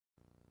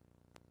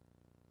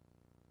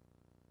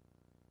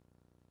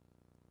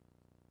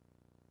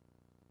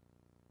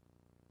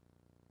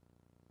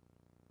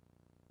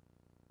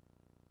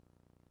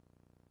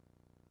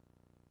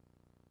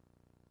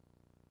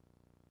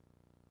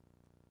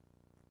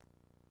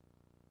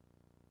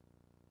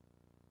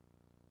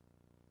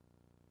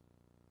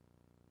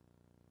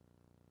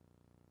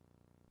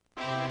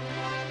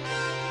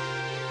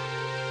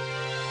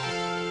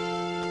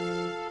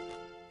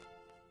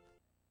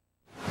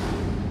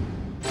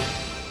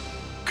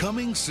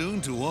Coming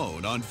soon to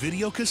own on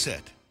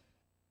Videocassette.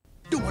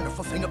 The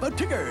wonderful thing about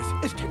Tiggers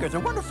is Tiggers are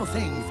wonderful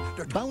things.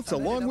 Bounce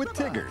along with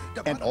Tigger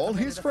and all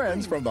his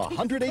friends from the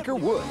 100-Acre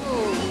Wood,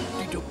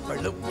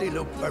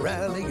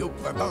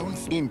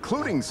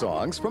 including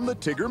songs from the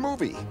Tigger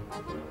movie.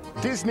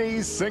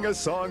 Disney's Sing a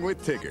Song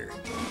with Tigger.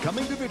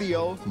 Coming to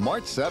video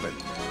March 7th.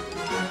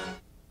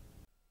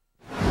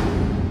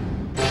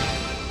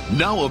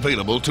 Now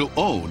available to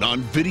own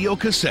on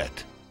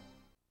Videocassette.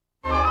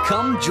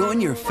 Come join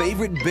your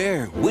favorite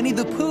bear, Winnie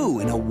the Pooh,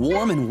 in a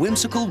warm and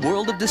whimsical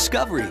world of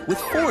discovery with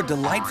 4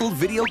 delightful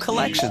video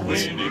collections.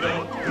 Winnie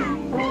the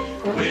Pooh,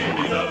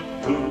 Winnie the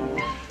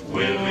Pooh,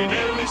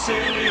 willy-nilly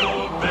silly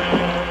old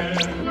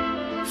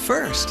bear.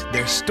 First,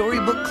 they're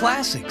storybook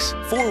classics,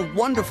 4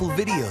 wonderful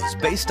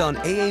videos based on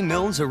A.A.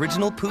 Milne's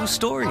original Pooh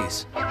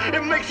stories.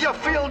 It makes you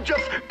feel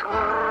just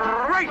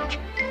great.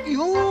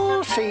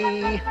 You'll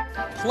see.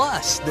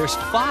 Plus, there's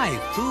 5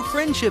 Pooh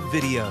friendship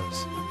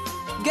videos.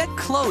 Get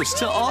close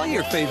to all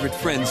your favorite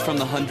friends from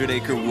the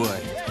 100-Acre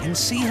Wood and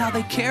see how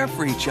they care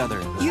for each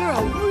other. You're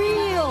a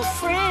real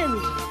friend.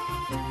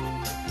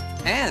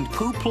 And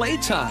Pooh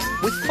Playtime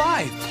with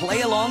 5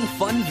 play-along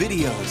fun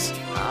videos.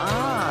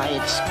 Ah,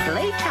 it's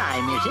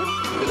playtime, is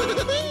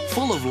it?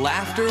 Full of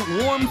laughter,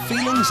 warm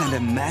feelings, and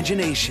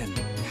imagination.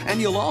 And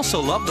you'll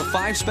also love the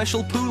 5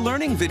 special Pooh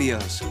learning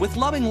videos with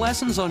loving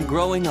lessons on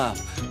growing up,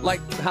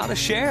 like how to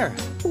share.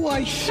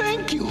 Why,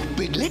 thank you,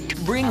 Piglet.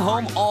 Bring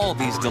home all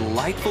these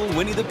delightful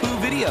Winnie the Pooh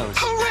videos.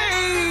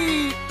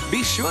 Hooray!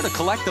 Be sure to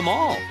collect them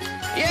all.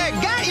 You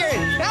got your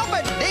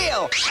helmet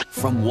deal.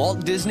 From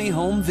Walt Disney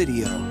Home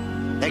Video.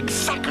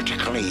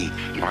 Exactly.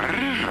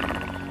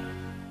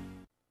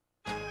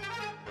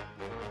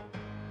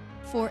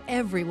 For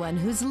everyone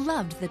who's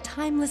loved the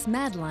timeless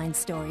Madeline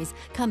stories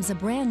comes a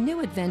brand new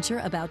adventure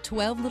about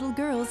 12 little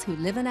girls who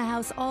live in a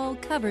house all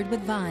covered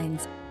with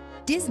vines.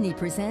 Disney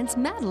presents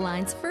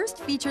Madeline's first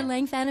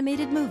feature-length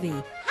animated movie.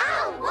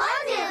 How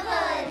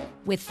wonderful!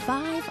 With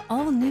 5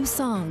 all-new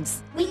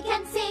songs. We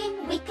can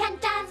sing, we can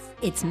dance.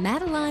 It's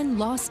Madeline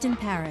Lost in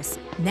Paris,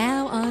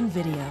 now on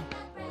video.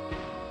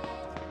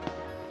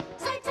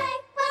 Tay Tay,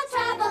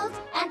 well-traveled,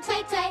 and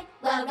Tay Tay,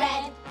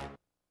 well-read.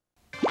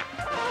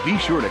 Be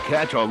sure to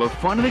catch all the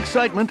fun and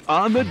excitement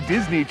on the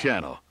Disney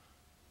Channel.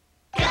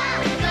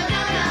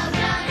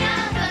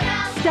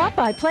 Stop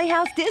by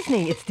Playhouse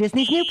Disney. It's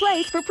Disney's new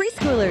place for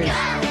preschoolers.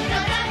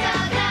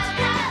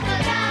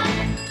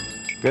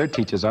 Bear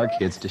teaches our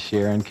kids to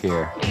share and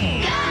care.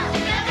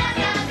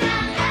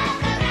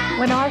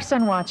 When our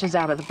son watches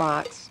Out of the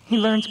Box, he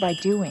learns by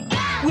doing.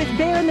 With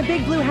Bear in the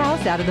Big Blue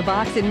House, Out of the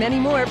Box, and many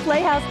more,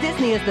 Playhouse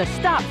Disney is the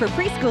stop for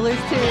preschoolers,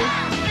 too.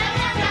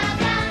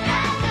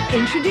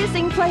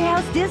 Introducing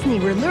Playhouse Disney,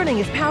 where learning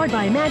is powered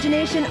by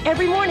imagination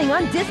every morning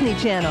on Disney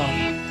Channel.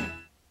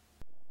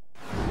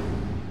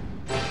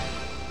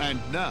 And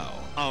now,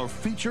 our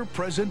feature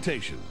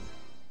presentations.